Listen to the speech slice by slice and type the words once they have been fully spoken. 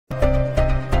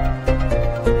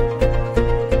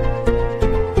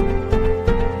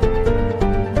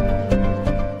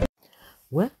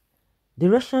The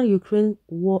Russian-Ukraine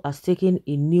war has taken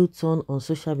a new turn on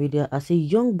social media as a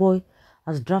young boy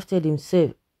has drafted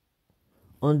himself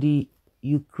on the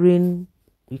Ukrainian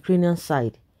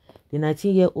side. The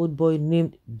 19-year-old boy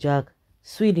named Jack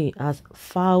Sweeney has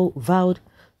vowed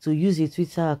to use a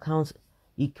Twitter account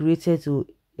he created to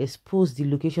expose the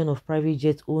location of private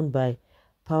jets owned by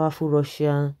powerful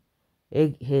Russian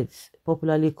eggheads,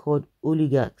 popularly called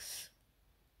oligarchs.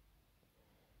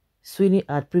 Sweeney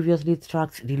had previously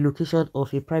tracked the location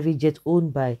of a private jet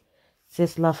owned by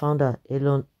Tesla founder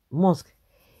Elon Musk.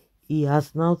 He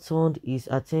has now turned his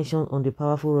attention on the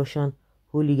powerful Russian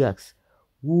oligarchs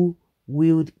who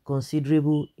wield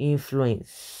considerable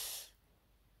influence.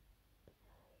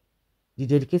 The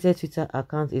dedicated Twitter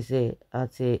account is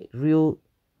at a real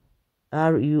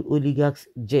RU oligarchs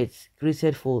jets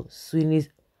created for Sweeney's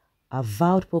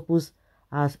avowed purpose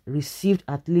has received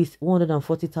at least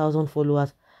 140,000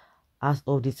 followers as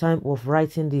of the time of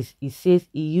writing this. He says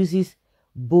he uses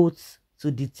boats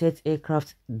to detect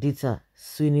aircraft data,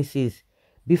 Sweeney says.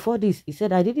 Before this, he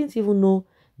said, I didn't even know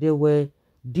there were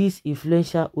these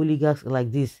influential oligarchs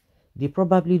like this. They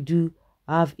probably do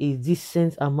have a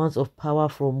decent amount of power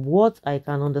from what I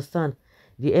can understand.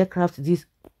 The aircraft these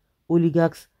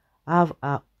oligarchs have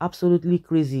are absolutely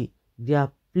crazy. Their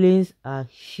planes are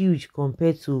huge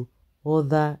compared to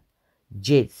other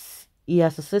jets. He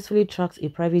has successfully tracked a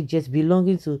private jet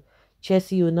belonging to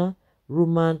Chelsea owner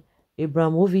Roman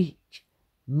Abramovich,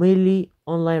 mainly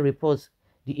online reports.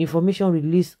 The information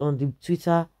released on the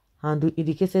Twitter handle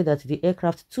indicated that the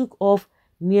aircraft took off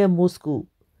near Moscow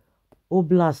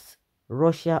Oblast,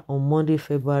 Russia on Monday,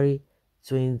 February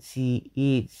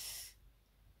 28th.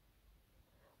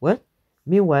 Well,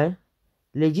 meanwhile,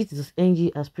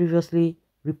 Legit.ng has previously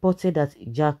reported that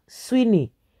Jack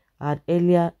Sweeney had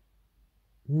earlier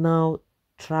now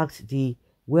tracked the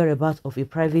whereabouts of a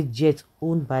private jet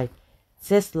owned by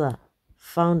Tesla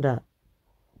founder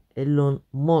Elon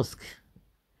Musk.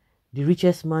 The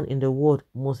richest man in the world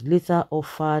must later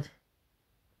offered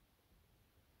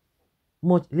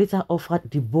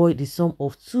the boy the sum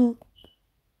of 2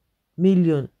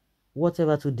 million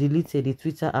whatever to delete the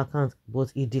Twitter account,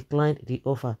 but he declined the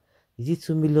offer. Is it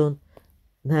 2 million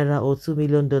naira or $2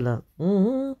 million?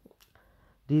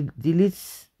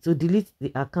 To delete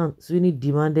the account, Sweeney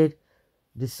demanded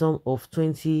the sum of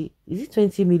 20, is it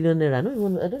 20 million naira?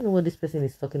 I don't know what this person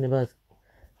is talking about.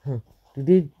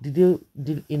 Did they deal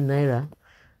in naira?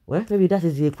 Well, maybe that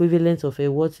is the equivalent of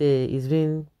what is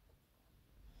being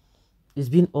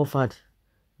offered.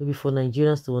 Maybe for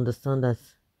Nigerians to understand that.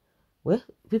 Well,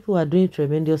 people are doing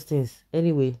tremendous things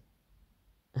anyway.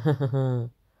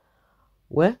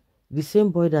 Well, the same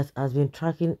boy that has been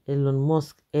tracking Elon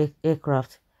Musk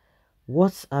aircraft,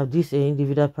 what have these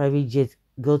individual private jets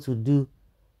got to do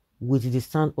with the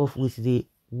standoff with the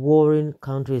warring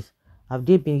countries? Have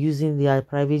they been using their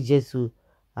private jets to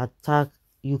attack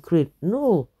Ukraine?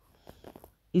 No.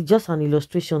 It's just an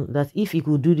illustration that if he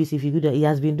could do this, if he could do that, he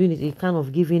has been doing it. It kind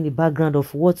of giving the background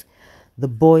of what the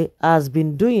boy has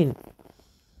been doing.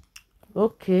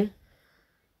 Okay.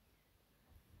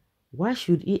 Why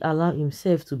should he allow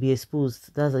himself to be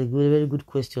exposed? That's a very good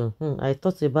question. I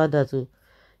thought about that too.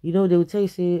 You know, they will tell you,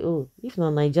 say, oh, if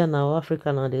not Nigeria now,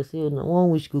 Africa now, they say, oh, no, one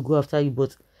wish could go after you,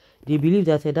 but they believe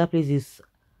that that place is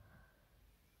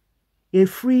a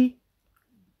free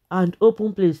and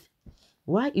open place.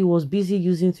 While he was busy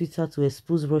using Twitter to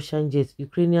expose Russian jets,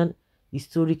 Ukrainian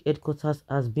historic headquarters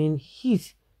has been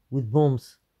hit with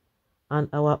bombs. And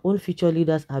our own future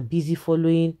leaders are busy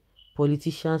following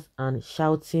politicians and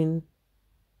shouting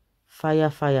fire,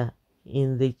 fire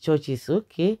in the churches.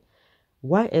 Okay.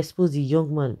 Why expose the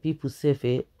young man? People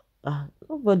say,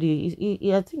 nobody,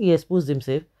 I think he exposed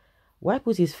himself. Why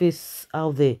put his face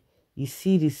out there? You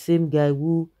see the same guy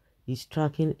who is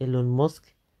tracking Elon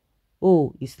Musk.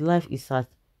 Oh, his life is at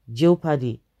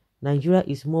jeopardy. Nigeria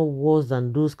is more worse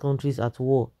than those countries at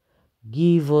war.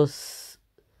 Give us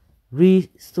real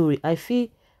story. I feel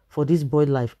for this boy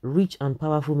life, rich and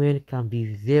powerful men can be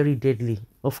very deadly.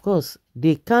 Of course,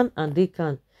 they can and they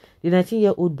can. The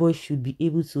 19-year-old boy should be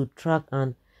able to track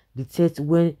and detect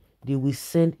when they will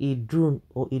send a drone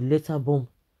or a letter bomb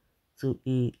to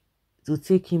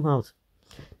take him out.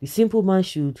 The simple man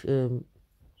should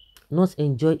not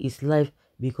enjoy his life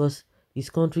because his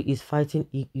country is fighting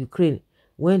Ukraine.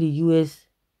 When the US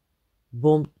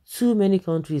bombed too many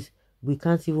countries we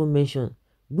can't even mention.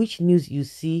 Which news you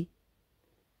see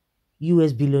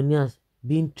US billionaires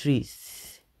being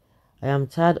traced? I am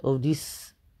tired of this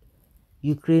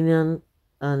Ukrainian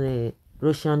and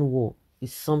Russian war.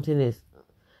 It's something else.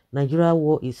 Nigeria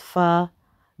war is far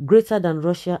greater than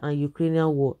Russia and Ukrainian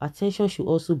war. Attention should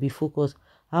also be focused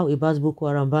How about Boko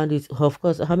Haram bandits? Of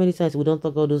course, how many times we don't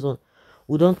talk all those one?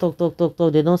 We don't talk.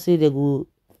 They don't say they will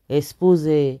expose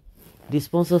the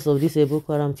sponsors of this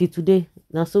Boko Haram. Till today,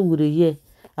 now so we dey hear.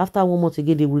 After 1 month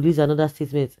again, they will release another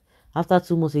statement. After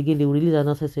 2 months again, they will release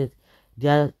another statement.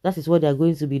 That is what they are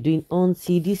going to be doing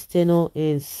until this tenure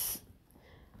ends.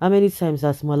 How many times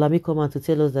has Malami come out to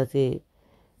tell us that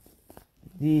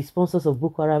the sponsors of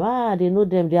Boko Haram, they know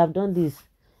them, they have done this.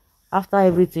 After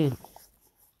everything,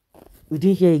 we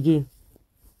didn't hear again.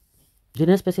 The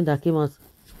next person that came out,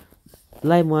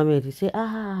 Lai Mohammed, he said,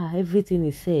 everything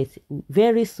is set.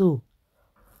 Very soon.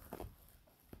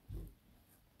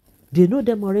 They know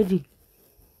them already.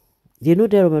 They know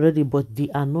them already, but they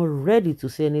are not ready to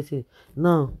say anything.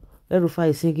 Now, Erufa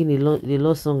is singing the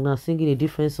love song now, singing a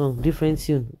different song, different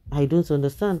tune. I don't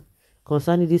understand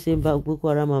concerning this same Boko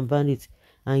Haram and bandits,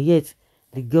 and yet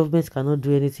the government cannot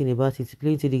do anything about it.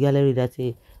 Playing to the gallery that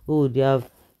they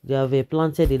have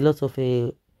planted a lot of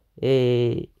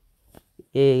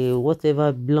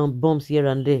whatever bombs here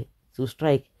and there to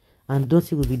strike, and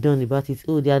nothing will be done about it.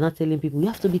 They are not telling people you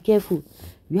have to be careful,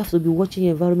 you have to be watching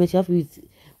your environment, you have to be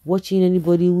watching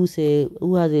anybody who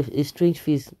has a strange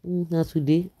face. Not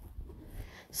today.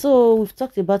 So we've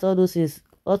talked about all those things.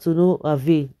 All to no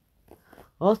avail.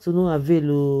 All to no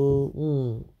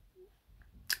avail.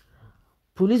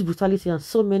 Police brutality and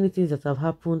so many things that have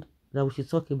happened that we should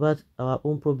talk about our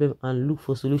own problem and look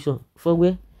for solution. For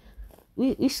where?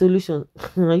 Which solution?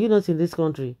 Are you not in this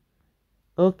country?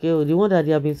 Okay, the one that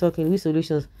they have been talking, which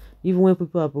solutions? Even when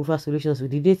people have preferred solutions,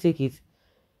 did they take it?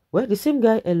 Well, the same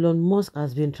guy Elon Musk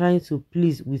has been trying to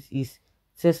please with his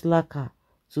Tesla car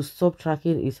to stop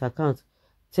tracking his account,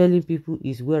 telling people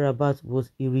his whereabouts, but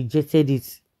he rejected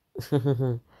it.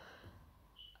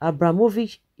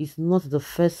 Abramovich is not the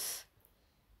first.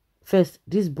 First,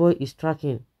 this boy is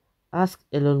tracking. Ask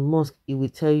Elon Musk, he will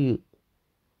tell you.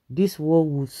 This war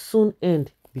will soon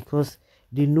end because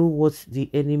they know what the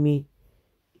enemy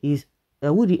is,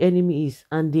 who the enemy is,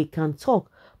 and they can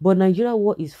talk. But Nigeria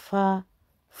war is far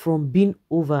from being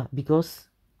over because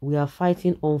we are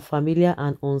fighting unfamiliar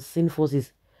and unseen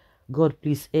forces. God,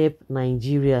 please help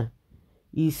Nigeria.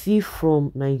 You see,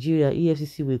 from Nigeria,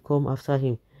 EFCC will come after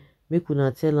him. Make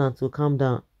una tell am to calm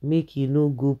down. Make he no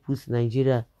go put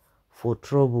Nigeria for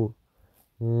trouble.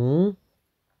 Trouble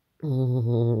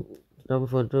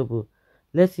for trouble.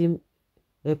 Let him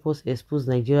help us expose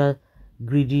Nigeria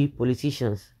greedy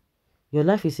politicians. Your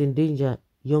life is in danger,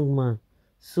 young man.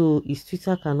 So his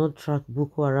Twitter cannot track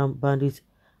Boko Haram bandits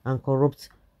and corruption's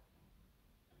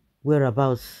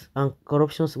whereabouts.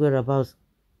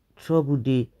 Trouble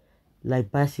they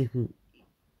like bicycle.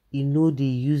 You know they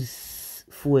use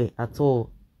fuel at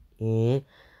all.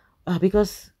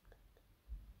 Because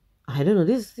I don't know.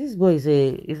 This boy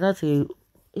is not in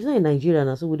Nigeria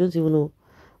now, so we don't even know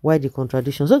why the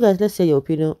contradiction. So guys, let's say your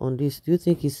opinion on this. Do you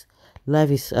think his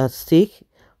life is at stake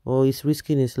or is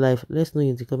risking his life? Let's know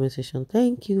in the comment section.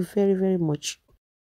 Thank you very, very much.